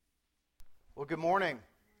Well, good morning.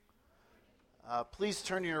 Please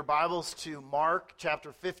turn your Bibles to Mark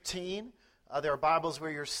chapter 15. There are Bibles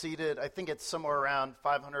where you're seated. I think it's somewhere around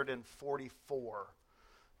 544.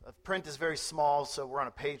 The print is very small, so we're on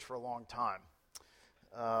a page for a long time.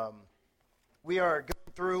 We are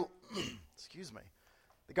going through,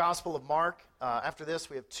 the Gospel of Mark. After this,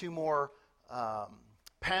 we have two more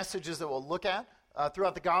passages that we'll look at.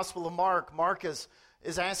 Throughout the Gospel of Mark, Mark is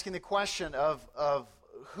asking the question of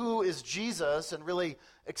who is Jesus and really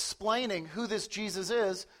explaining who this Jesus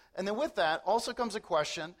is. And then with that also comes a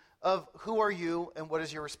question of who are you and what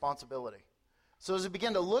is your responsibility. So as we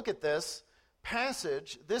begin to look at this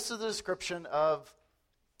passage, this is the description of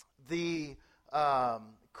the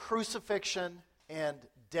crucifixion and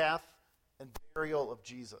death and burial of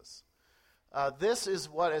Jesus. This is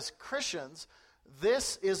what, as Christians,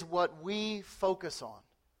 this is what we focus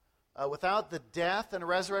on. Without the death and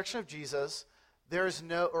resurrection of Jesus,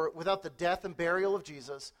 without the death and burial of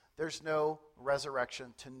Jesus, there's no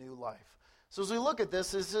resurrection to new life. So as we look at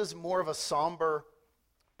this is more of a somber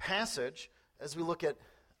passage as we look at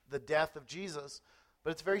the death of Jesus,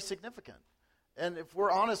 but it's very significant. And if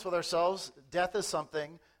we're honest with ourselves, death is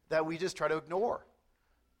something that we just try to ignore.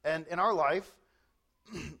 And in our life,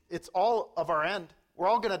 it's all of our end. We're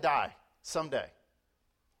all going to die someday.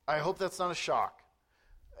 I hope that's not a shock.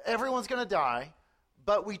 Everyone's going to die,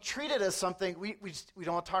 but we treat it as something, we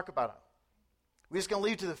don't want to talk about it. We're just going to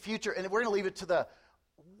leave it to the future, and we're going to leave it to the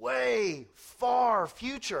way far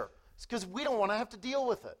future. It's because we don't want to have to deal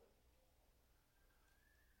with it.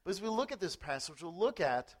 But as we look at this passage, we'll look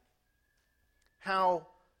at how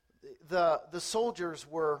the soldiers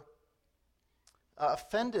were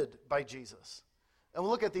offended by Jesus. And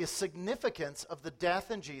we'll look at the significance of the death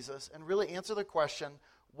in Jesus and really answer the question,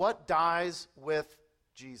 what dies with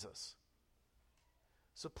Jesus?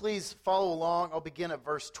 So please follow along. I'll begin at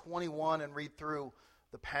verse 21 and read through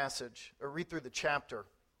the passage, or read through the chapter.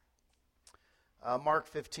 Mark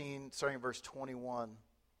 15, starting at verse 21.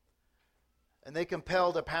 And they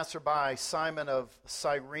compelled a passerby, Simon of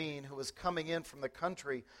Cyrene, who was coming in from the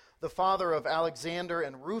country, the father of Alexander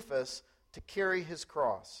and Rufus, to carry his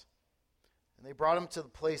cross. And they brought him to the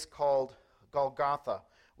place called Golgotha,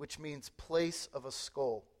 which means place of a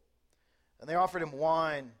skull. And they offered him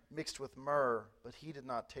wine mixed with myrrh, but he did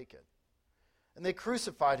not take it. And they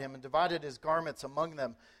crucified him and divided his garments among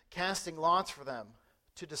them, casting lots for them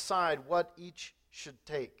to decide what each should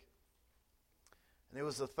take. And it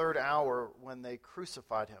was the third hour when they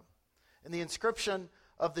crucified him. And the inscription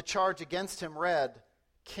of the charge against him read,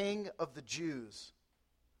 King of the Jews.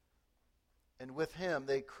 And with him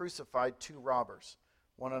they crucified two robbers,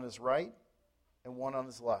 one on his right and one on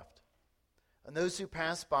his left. And those who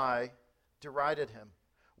passed by derided him,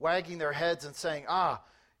 wagging their heads and saying,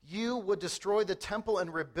 you would destroy the temple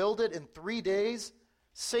and rebuild it in 3 days?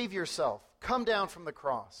 Save yourself. Come down from the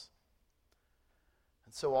cross.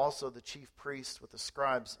 And so also the chief priests with the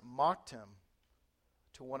scribes mocked him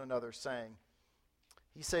to one another, saying,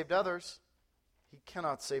 He saved others. He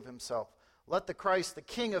cannot save himself. Let the Christ, the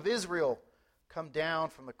King of Israel, come down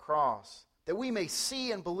from the cross, that we may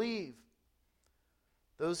see and believe.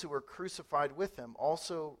 Those who were crucified with him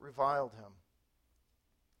also reviled him.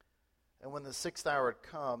 And when the 6th hour had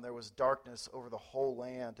come, there was darkness over the whole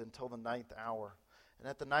land until the 9th hour. And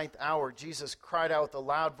at the 9th hour, Jesus cried out with a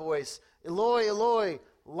loud voice, Eloi, Eloi,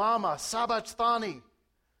 lama sabachthani,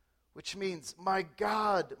 which means, my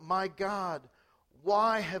God,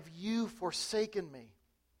 why have you forsaken me?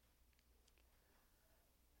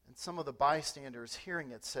 And some of the bystanders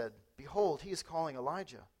hearing it said, Behold, he is calling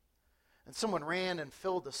Elijah. And someone ran and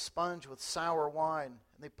filled a sponge with sour wine,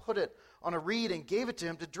 and they put it on a reed and gave it to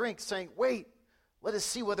him to drink, saying, Wait, let us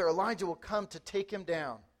see whether Elijah will come to take him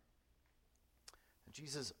down. And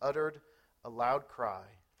Jesus uttered a loud cry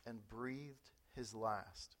and breathed his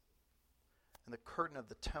last. And the curtain of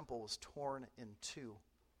the temple was torn in two,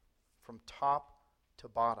 from top to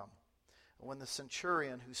bottom. And when the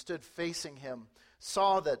centurion who stood facing him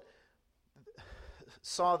saw that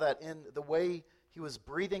in the way he was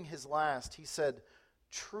breathing his last, he said,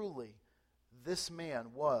 Truly, this man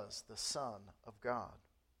was the Son of God.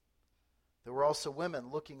 There were also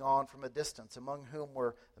women looking on from a distance, among whom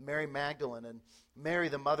were Mary Magdalene and Mary,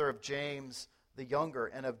 the mother of James the younger,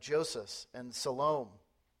 and of Joseph and Salome.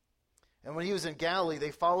 And when he was in Galilee,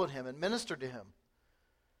 they followed him and ministered to him.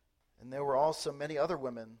 And there were also many other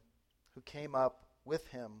women who came up with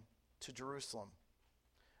him to Jerusalem.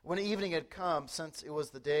 When evening had come, since it was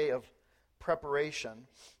the day of preparation,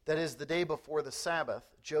 that is, the day before the Sabbath,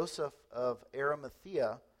 Joseph of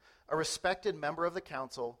Arimathea, a respected member of the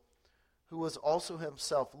council, who was also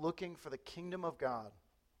himself looking for the kingdom of God,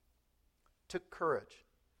 took courage,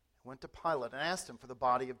 went to Pilate and asked him for the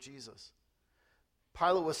body of Jesus.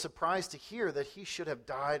 Pilate was surprised to hear that he should have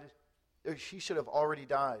already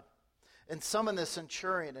died, and summoned the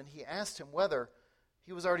centurion, and he asked him whether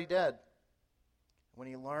he was already dead. When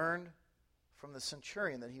he learned from the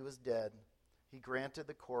centurion that he was dead, he granted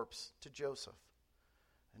the corpse to Joseph.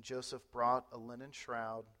 And Joseph brought a linen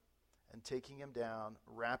shroud, and taking him down,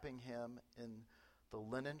 wrapping him in the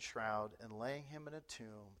linen shroud, and laying him in a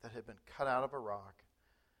tomb that had been cut out of a rock,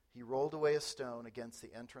 he rolled away a stone against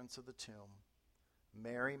the entrance of the tomb.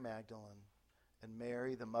 Mary Magdalene and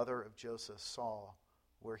Mary, the mother of Joseph, saw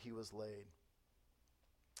where he was laid.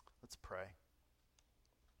 Let's pray.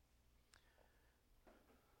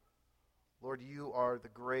 Lord, you are the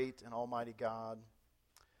great and almighty God.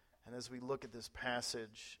 And as we look at this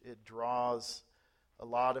passage, it draws a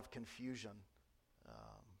lot of confusion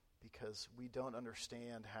because we don't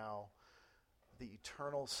understand how the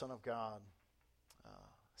eternal Son of God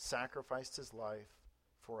sacrificed his life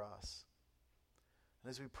for us. And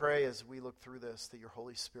as we pray, as we look through this, that your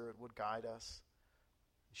Holy Spirit would guide us,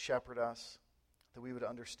 shepherd us, that we would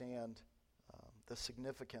understand the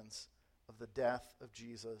significance of the death of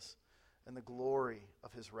Jesus and the glory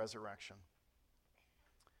of his resurrection.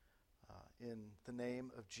 In the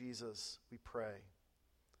name of Jesus, we pray.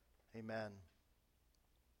 Amen.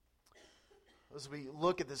 As we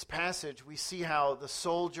look at this passage, we see how the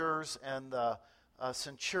soldiers and the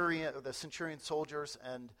centurion soldiers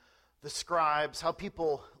and the scribes, how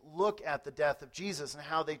people look at the death of Jesus and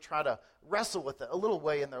how they try to wrestle with it a little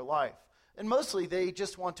way in their life. And mostly they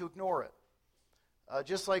just want to ignore it.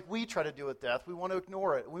 Just like we try to do with death, we want to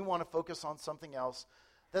ignore it. We want to focus on something else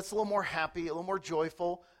that's a little more happy, a little more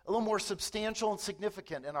joyful, a little more substantial and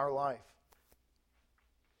significant in our life.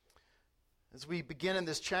 As we begin in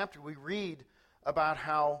this chapter, we read about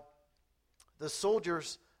how the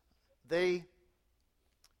soldiers, they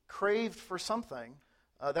craved for something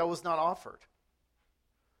that was not offered.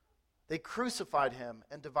 They crucified him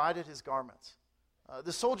and divided his garments.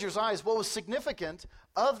 The soldiers' eyes, what was significant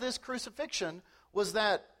of this crucifixion was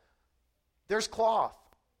that there's cloth,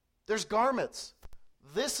 there's garments.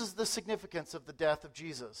 This is the significance of the death of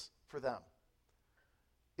Jesus for them.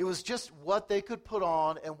 It was just what they could put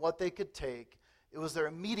on and what they could take. It was their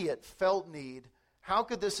immediate felt need. How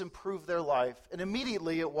could this improve their life? And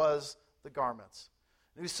immediately it was the garments.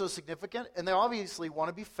 It was so significant, and they obviously want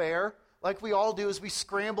to be fair, like we all do as we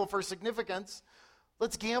scramble for significance.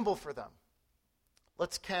 Let's gamble for them.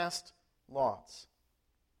 Let's cast lots.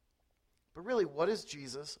 But really, what is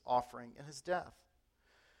Jesus offering in his death?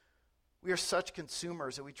 We are such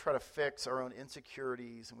consumers that we try to fix our own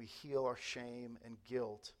insecurities and we heal our shame and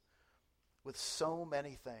guilt with so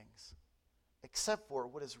many things, except for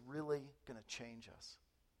what is really going to change us.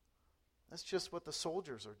 That's just what the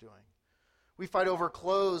soldiers are doing. We fight over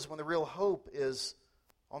clothes when the real hope is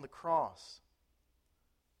on the cross.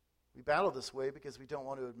 We battle this way because we don't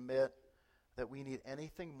want to admit that we need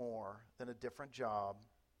anything more than a different job,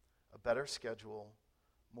 a better schedule,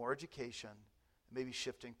 more education, and maybe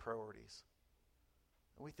shifting priorities.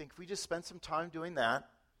 And we think if we just spend some time doing that,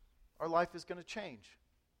 our life is going to change.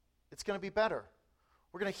 It's going to be better.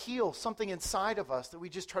 We're going to heal something inside of us that we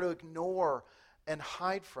just try to ignore and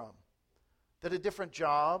hide from. That a different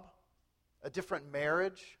job, a different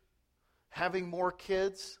marriage, having more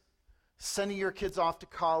kids, sending your kids off to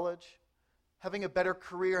college, having a better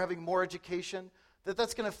career, having more education,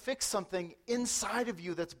 that's going to fix something inside of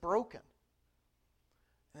you that's broken.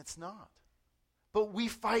 And it's not. But we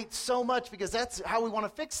fight so much because that's how we want to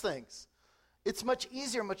fix things. It's much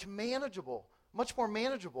easier, much manageable, much more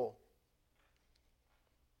manageable.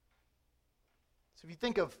 So if you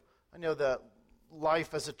think of, I know that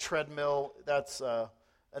life as a treadmill, that's an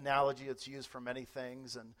analogy that's used for many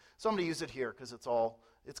things. And so I'm going to use it here because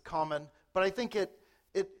it's common. But I think it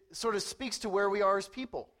sort of speaks to where we are as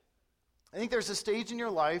people. I think there's a stage in your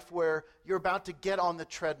life where you're about to get on the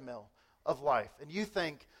treadmill of life. And you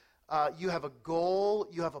think you have a goal,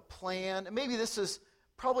 you have a plan. And maybe this is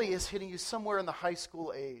hitting you somewhere in the high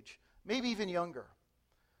school age, maybe even younger.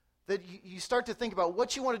 That you start to think about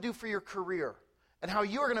what you want to do for your career and how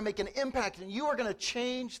you are going to make an impact and you are going to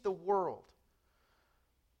change the world.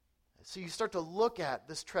 So you start to look at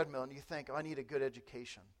this treadmill and you think, I need a good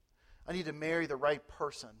education. I need to marry the right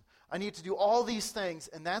person. I need to do all these things,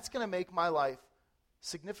 and that's going to make my life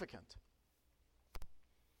significant.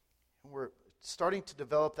 And we're starting to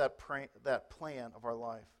develop that plan of our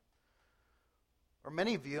life. Or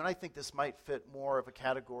many of you, and I think this might fit more of a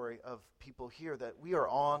category of people here, that we are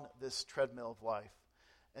on this treadmill of life,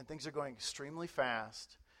 and things are going extremely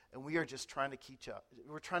fast, and we are just trying to keep up.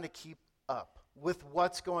 We're trying to keep up with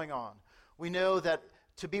what's going on. We know that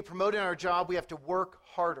to be promoted in our job, we have to work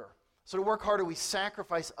harder. So to work harder, we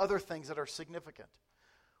sacrifice other things that are significant.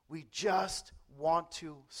 We just want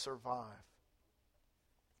to survive.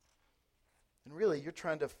 And really, you're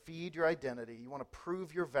trying to feed your identity. You want to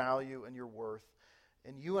prove your value and your worth.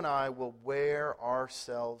 And you and I will wear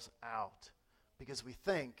ourselves out because we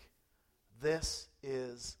think this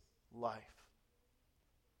is life.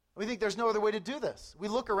 We think there's no other way to do this. We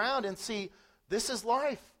look around and see this is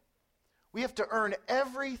life. We have to earn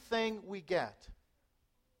everything we get.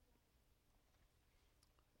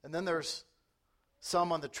 And then there's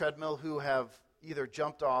some on the treadmill who have either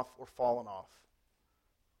jumped off or fallen off.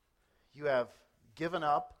 You have given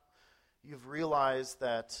up. You've realized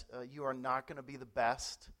that you are not going to be the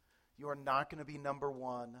best. You are not going to be number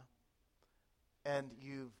one. And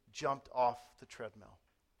you've jumped off the treadmill.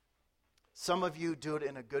 Some of you do it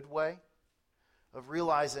in a good way of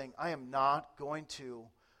realizing I am not going to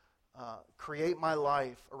create my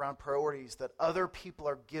life around priorities that other people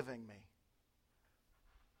are giving me.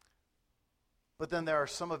 But then there are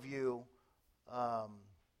some of you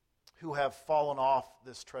who have fallen off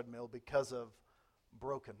this treadmill because of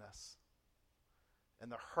brokenness and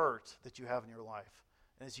the hurt that you have in your life.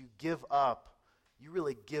 And as you give up, you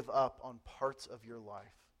really give up on parts of your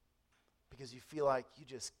life because you feel like you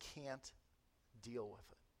just can't deal with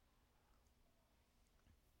it.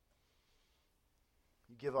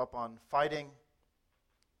 You give up on fighting.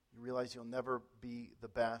 You realize you'll never be the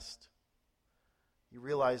best. You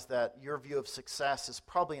realize that your view of success is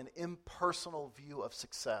probably an impersonal view of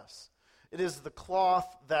success. It is the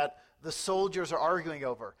cloth that the soldiers are arguing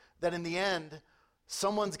over, that in the end,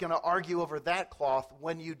 someone's going to argue over that cloth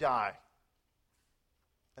when you die.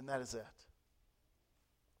 And that is it.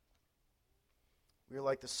 We are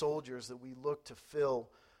like the soldiers that we look to fill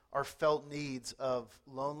our felt needs of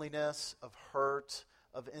loneliness, of hurt,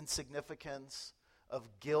 of insignificance, of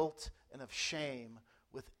guilt, and of shame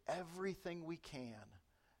with everything we can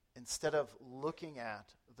instead of looking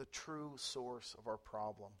at the true source of our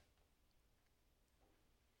problem.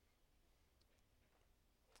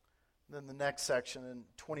 Then the next section in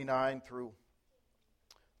 29 through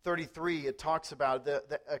 33, it talks about the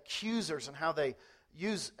accusers and how they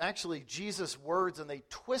use actually Jesus' words and they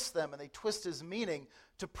twist them and they twist his meaning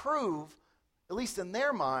to prove, at least in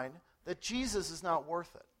their mind, that Jesus is not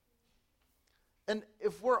worth it. And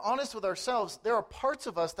if we're honest with ourselves, there are parts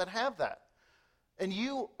of us that have that. And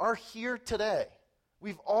you are here today.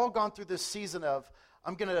 We've all gone through this season of,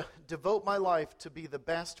 I'm going to devote my life to be the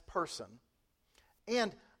best person.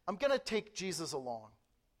 And I'm going to take Jesus along.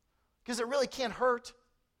 Because it really can't hurt.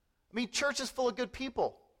 I mean, church is full of good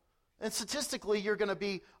people. And statistically, you're going to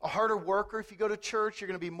be a harder worker if you go to church. You're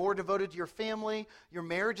going to be more devoted to your family. Your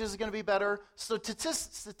marriage is going to be better. So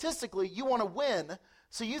statistically, you want to win.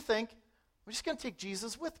 So you think, I'm just going to take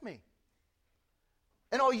Jesus with me.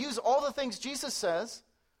 And I'll use all the things Jesus says.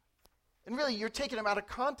 And really, you're taking them out of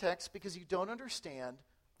context because you don't understand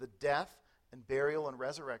the death and burial and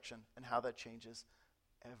resurrection and how that changes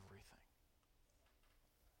everything.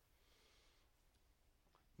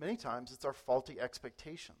 Many times, it's our faulty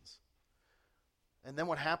expectations. And then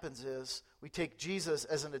what happens is we take Jesus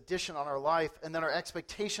as an addition on our life, and then our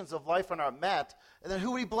expectations of life are not met. And then who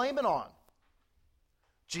do we blame it on?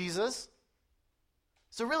 Jesus.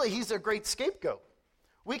 So really, he's a great scapegoat.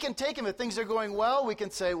 We can take him if things are going well. We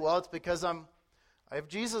can say, well, it's because I have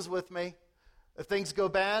Jesus with me. If things go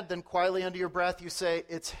bad, then quietly under your breath you say,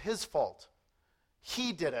 it's his fault.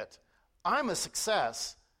 He did it. I'm a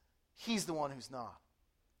success. He's the one who's not.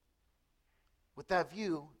 With that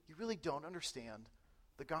view, you really don't understand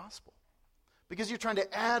the gospel. Because you're trying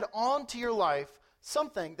to add on to your life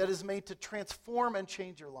something that is made to transform and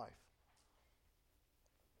change your life.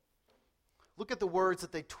 Look at the words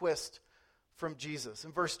that they twist from Jesus.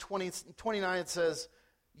 In verse 29 it says,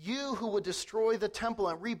 you who would destroy the temple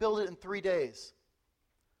and rebuild it in 3 days.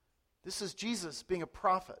 This is Jesus being a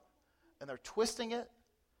prophet. And they're twisting it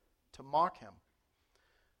to mock him.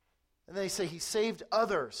 And they say he saved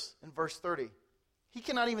others in verse 30. He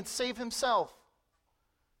cannot even save himself.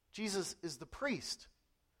 Jesus is the priest.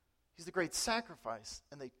 He's the great sacrifice,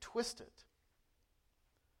 and they twist it.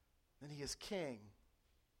 Then he is king.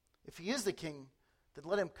 If he is the king, then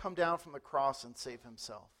let him come down from the cross and save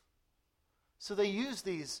himself. So they use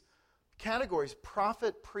these categories,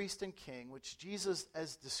 prophet, priest, and king, which Jesus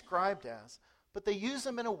is described as, but they use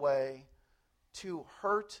them in a way to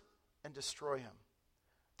hurt and destroy him.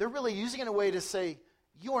 They're really using it in a way to say,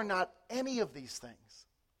 you are not any of these things.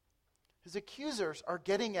 His accusers are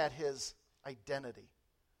getting at his identity.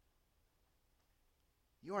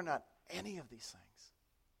 You are not any of these things.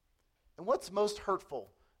 And what's most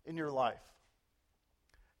hurtful in your life,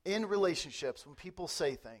 in relationships, when people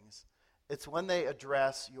say things, it's when they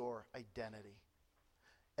address your identity.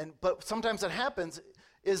 But sometimes what happens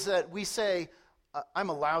is that we say, I'm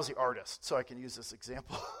a lousy artist, so I can use this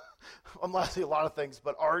example. I'm lousy at a lot of things,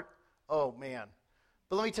 but art, oh man.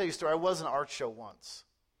 But let me tell you a story. I was in an art show once.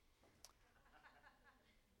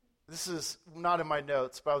 This is not in my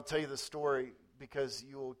notes, but I'll tell you the story because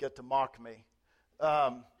you will get to mock me.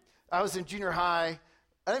 I was in junior high.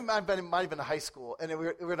 I think it might have been high school, and we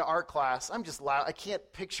were in an art class. I'm just loud. I can't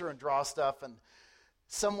picture and draw stuff. And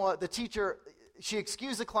the teacher, she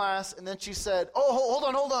excused the class, and then she said, oh,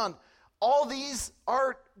 hold on. All these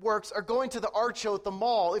artworks are going to the art show at the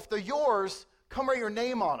mall. If they're yours, come write your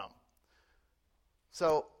name on them.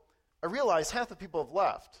 So I realized half the people have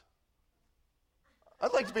left.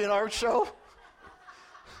 I'd like to be in an art show.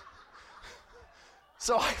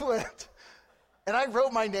 So I went, and I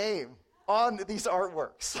wrote my name on these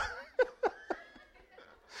artworks.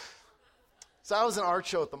 So I was in an art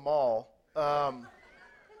show at the mall.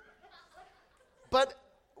 But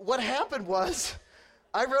what happened was,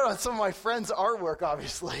 I wrote on some of my friends' artwork,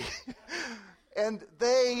 obviously. And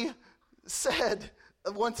they said,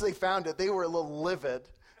 once they found it, they were a little livid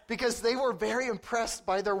because they were very impressed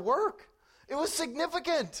by their work. It was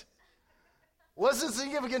significant. Wasn't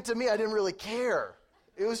significant to me. I didn't really care.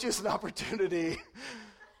 It was just an opportunity.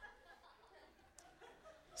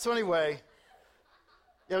 So anyway,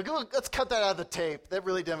 let's cut that out of the tape. That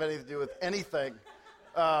really didn't have anything to do with anything.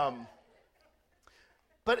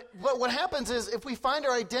 But what happens is if we find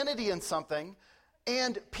our identity in something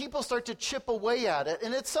and people start to chip away at it,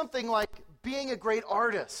 and it's something like being a great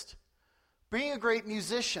artist, being a great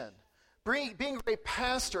musician, being a great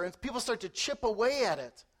pastor, and people start to chip away at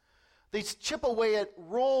it. They chip away at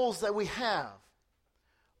roles that we have,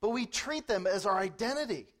 but we treat them as our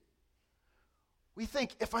identity. We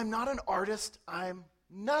think, if I'm not an artist, I'm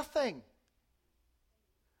nothing.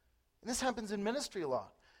 And this happens in ministry a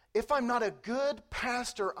lot. If I'm not a good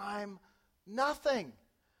pastor, I'm nothing.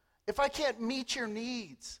 If I can't meet your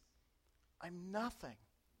needs, I'm nothing.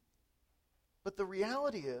 But the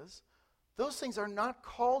reality is, those things are not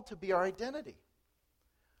called to be our identity.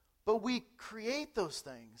 But we create those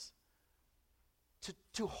things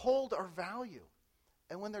to hold our value.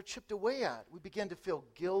 And when they're chipped away at, we begin to feel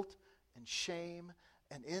guilt and shame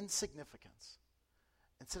and insignificance,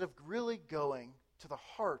 instead of really going to the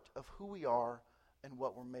heart of who we are and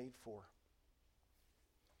what we're made for.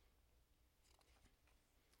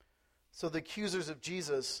 So the accusers of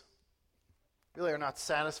Jesus really are not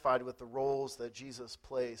satisfied with the roles that Jesus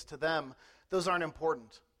plays. To them, those aren't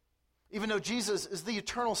important. Even though Jesus is the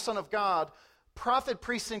eternal Son of God, prophet,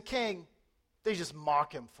 priest, and king, they just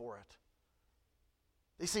mock him for it.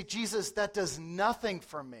 They say, Jesus, that does nothing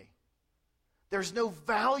for me. There's no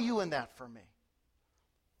value in that for me.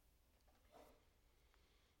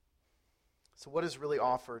 So what is really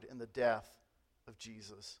offered in the death of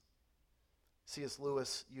Jesus? C.S.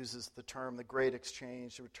 Lewis uses the term the great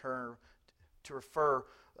exchange to refer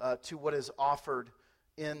to what is offered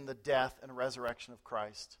in the death and resurrection of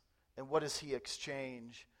Christ. And what does he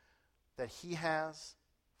exchange that he has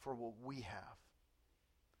for what we have?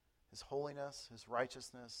 His holiness, his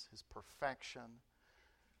righteousness, his perfection.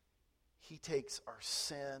 He takes our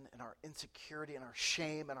sin and our insecurity and our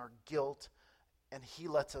shame and our guilt, and he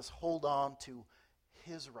lets us hold on to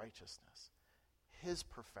his righteousness, his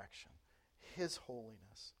perfection, his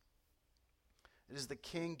holiness. It is the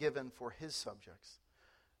king given for his subjects.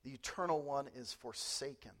 The eternal one is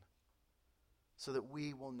forsaken so that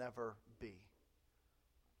we will never be.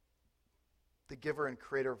 The giver and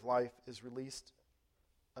creator of life is released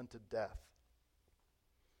unto death.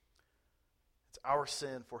 It's our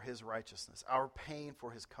sin for his righteousness, our pain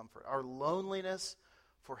for his comfort, our loneliness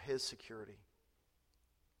for his security.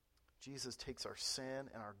 Jesus takes our sin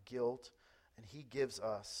and our guilt, and he gives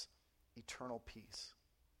us eternal peace.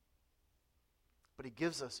 But he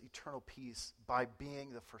gives us eternal peace by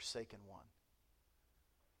being the forsaken one.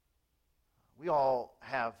 We all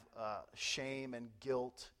have shame and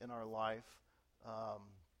guilt in our life.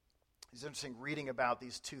 It's interesting reading about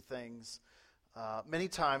these two things. Many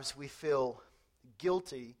times we feel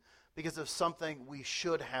guilty because of something we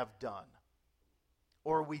should have done,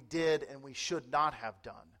 or we did and we should not have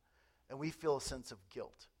done, and we feel a sense of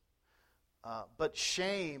guilt. But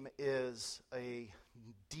shame is a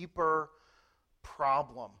deeper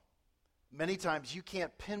problem. Many times you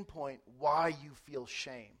can't pinpoint why you feel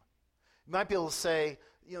shame. You might be able to say,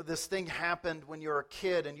 this thing happened when you were a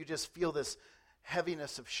kid and you just feel this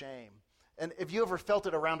heaviness of shame. And if you ever felt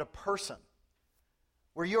it around a person,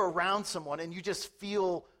 where you're around someone and you just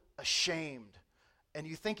feel ashamed and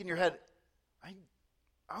you think in your head, I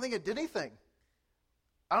don't think I did anything.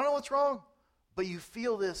 I don't know what's wrong. But you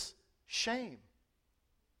feel this shame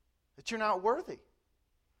that you're not worthy,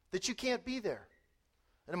 that you can't be there.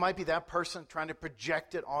 And it might be that person trying to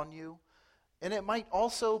project it on you. And it might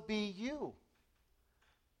also be you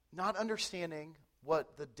not understanding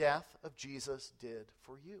what the death of Jesus did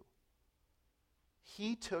for you.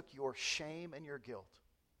 He took your shame and your guilt.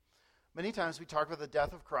 Many times we talk about the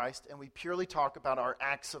death of Christ and we purely talk about our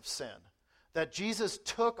acts of sin. That Jesus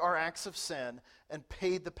took our acts of sin and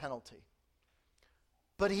paid the penalty.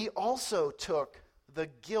 But he also took the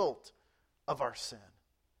guilt of our sin.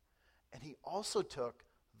 And he also took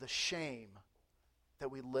the shame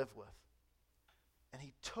that we live with. And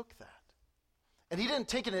he took that. And he didn't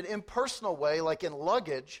take it in an impersonal way like in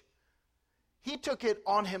luggage. He took it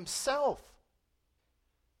on himself.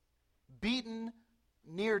 Beaten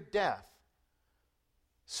near death.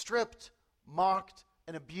 Stripped, mocked,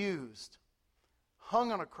 and abused.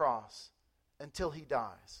 Hung on a cross until he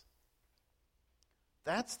dies.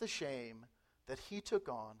 That's the shame that he took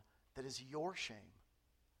on that is your shame.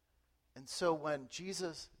 And so when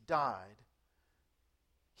Jesus died,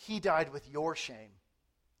 he died with your shame.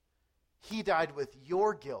 He died with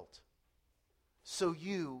your guilt so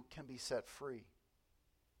you can be set free.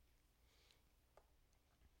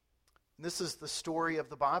 And this is the story of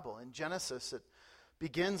the Bible. In Genesis, it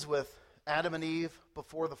begins with Adam and Eve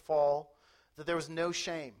before the fall, that there was no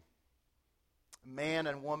shame. Man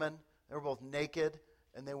and woman, they were both naked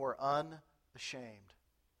and they were unashamed.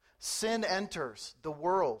 Sin enters the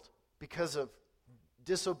world because of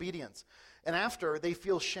disobedience. And after, they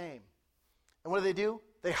feel shame. And what do?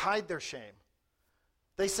 They hide their shame.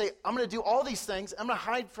 They say, I'm going to do all these things. I'm going to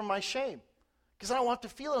hide from my shame because I don't want to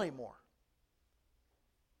feel it anymore.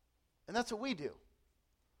 And that's what we do.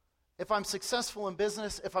 If I'm successful in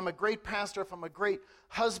business, if I'm a great pastor, if I'm a great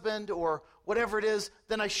husband or whatever it is,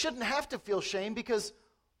 then I shouldn't have to feel shame because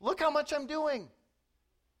look how much I'm doing.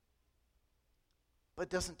 But it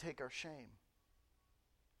doesn't take our shame.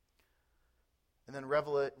 And then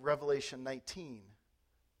Revelation 19,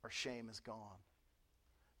 our shame is gone.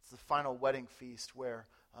 It's the final wedding feast where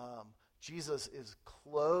Jesus is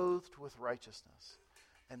clothed with righteousness.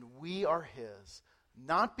 And we are his,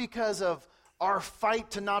 not because of our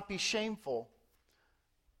fight to not be shameful,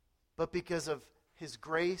 but because of his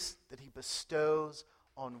grace that he bestows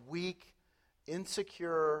on weak,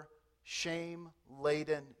 insecure,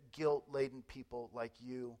 shame-laden, guilt-laden people like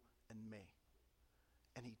you and me.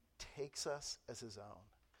 And he takes us as his own.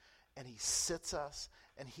 And he sits us,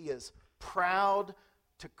 and he is proud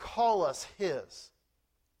to call us his.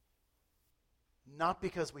 Not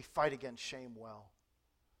because we fight against shame well,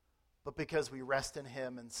 but because we rest in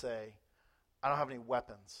him and say, I don't have any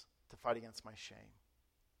weapons to fight against my shame.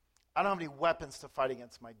 I don't have any weapons to fight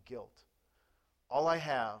against my guilt. All I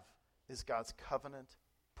have is God's covenant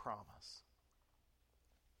promise.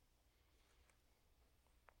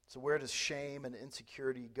 So where does shame and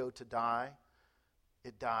insecurity go to die?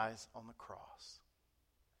 It dies on the cross.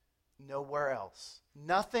 Nowhere else.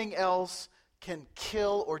 Nothing else can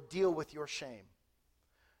kill or deal with your shame.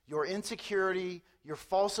 Your insecurity, your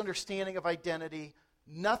false understanding of identity,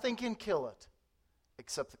 nothing can kill it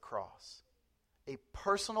except the cross. A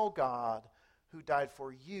personal God who died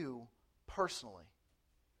for you personally,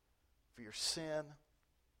 for your sin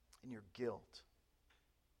and your guilt.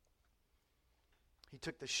 He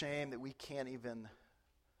took the shame that we can't even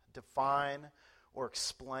define or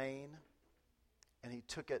explain, and he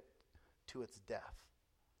took it to its death,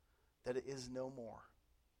 that it is no more.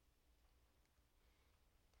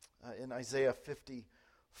 In Isaiah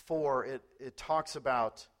 54, it talks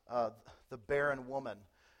about the barren woman.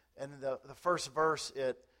 And in the first verse,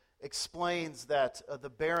 it explains that the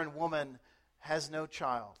barren woman has no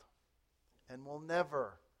child and will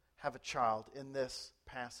never have a child in this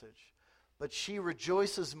passage. But she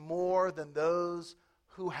rejoices more than those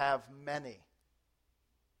who have many.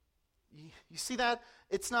 You see that?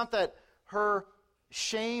 It's not that her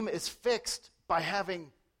shame is fixed by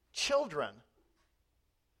having children.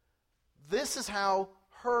 This is how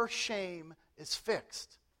her shame is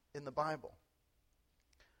fixed in the Bible.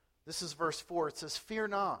 This is verse 4. It says, "Fear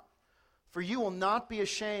not, for you will not be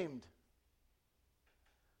ashamed.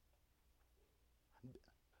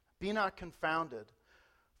 Be not confounded,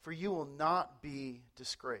 for you will not be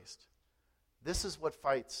disgraced." This is what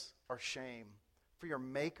fights our shame. For your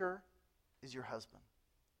Maker is your husband.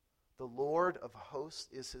 The Lord of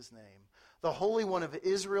hosts is his name. The Holy One of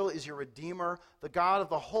Israel is your Redeemer. The God of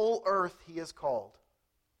the whole earth he is called.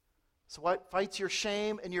 So what fights your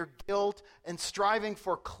shame and your guilt and striving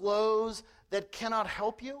for clothes that cannot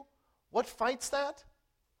help you? What fights that?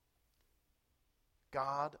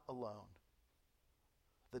 God alone.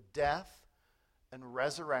 The death and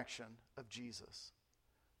resurrection of Jesus.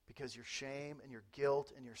 Because your shame and your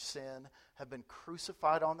guilt and your sin have been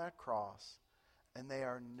crucified on that cross, and they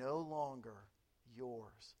are no longer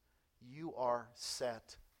yours. You are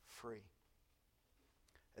set free.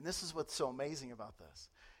 And this is what's so amazing about this.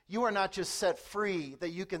 You are not just set free that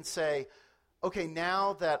you can say, okay,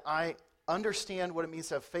 now that I understand what it means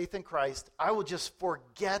to have faith in Christ, I will just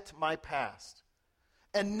forget my past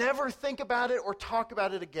and never think about it or talk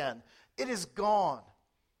about it again. It is gone.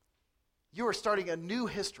 You are starting a new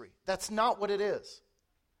history. That's not what it is.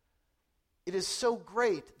 It is so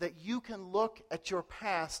great that you can look at your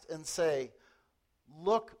past and say,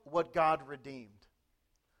 look what God redeemed.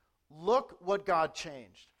 Look what God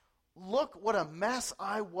changed. Look what a mess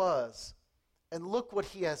I was, and look what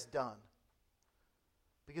he has done.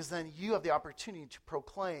 Because then you have the opportunity to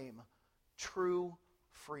proclaim true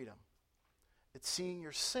freedom. It's seeing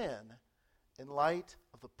your sin in light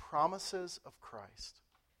of the promises of Christ.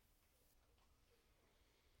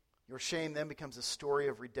 Your shame then becomes a story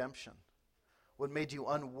of redemption. What made you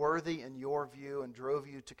unworthy in your view and drove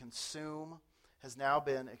you to consume has now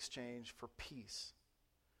been exchanged for peace.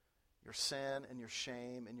 Your sin and your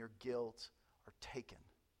shame and your guilt are taken.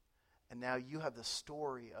 And now you have the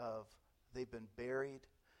story of they've been buried,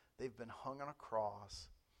 they've been hung on a cross,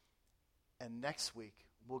 and next week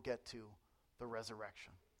we'll get to the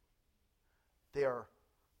resurrection. They are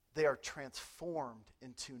transformed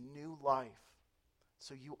into new life.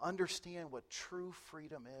 So you understand what true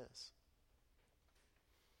freedom is.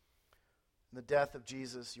 In the death of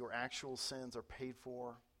Jesus, your actual sins are paid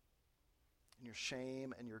for, and your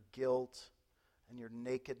shame and your guilt and your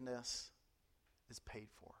nakedness is paid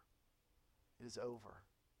for. It is over.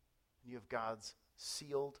 And you have God's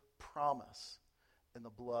sealed promise in the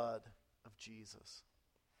blood of Jesus.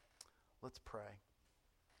 Let's pray.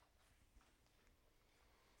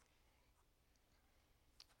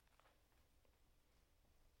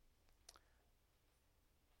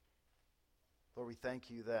 Lord, we thank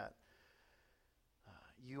you that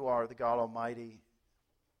you are the God Almighty,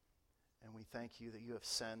 and we thank you that you have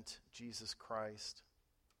sent Jesus Christ,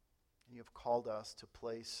 and you have called us to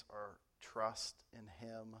place our trust in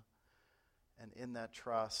him, and in that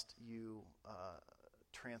trust you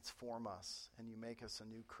transform us, and you make us a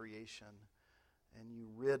new creation, and you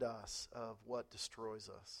rid us of what destroys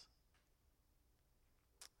us.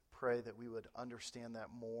 Pray that we would understand that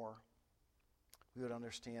more. We would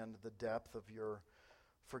understand the depth of your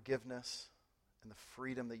forgiveness and the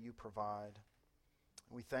freedom that you provide.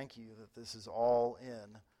 And we thank you that this is all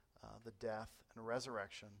in the death and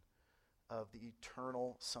resurrection of the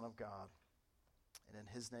eternal Son of God. And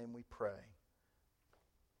in his name we pray.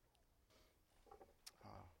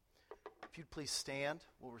 If you'd please stand,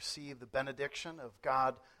 we'll receive the benediction of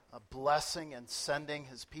God blessing and sending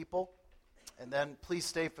his people. And then please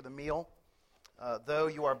stay for the meal. Though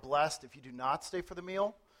you are blessed if you do not stay for the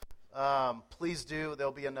meal, please do.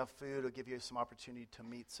 There'll be enough food to give you some opportunity to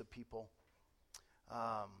meet some people.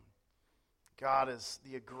 God is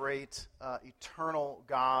the great, eternal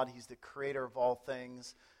God. He's the creator of all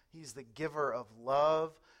things. He's the giver of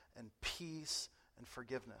love and peace and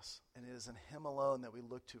forgiveness. And it is in him alone that we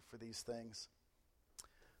look to for these things.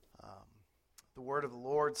 The word of the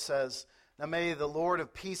Lord says, "Now may the Lord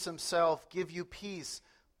of peace himself give you peace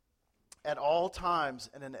at all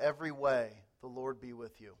times and in every way. The Lord be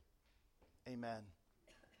with you." Amen.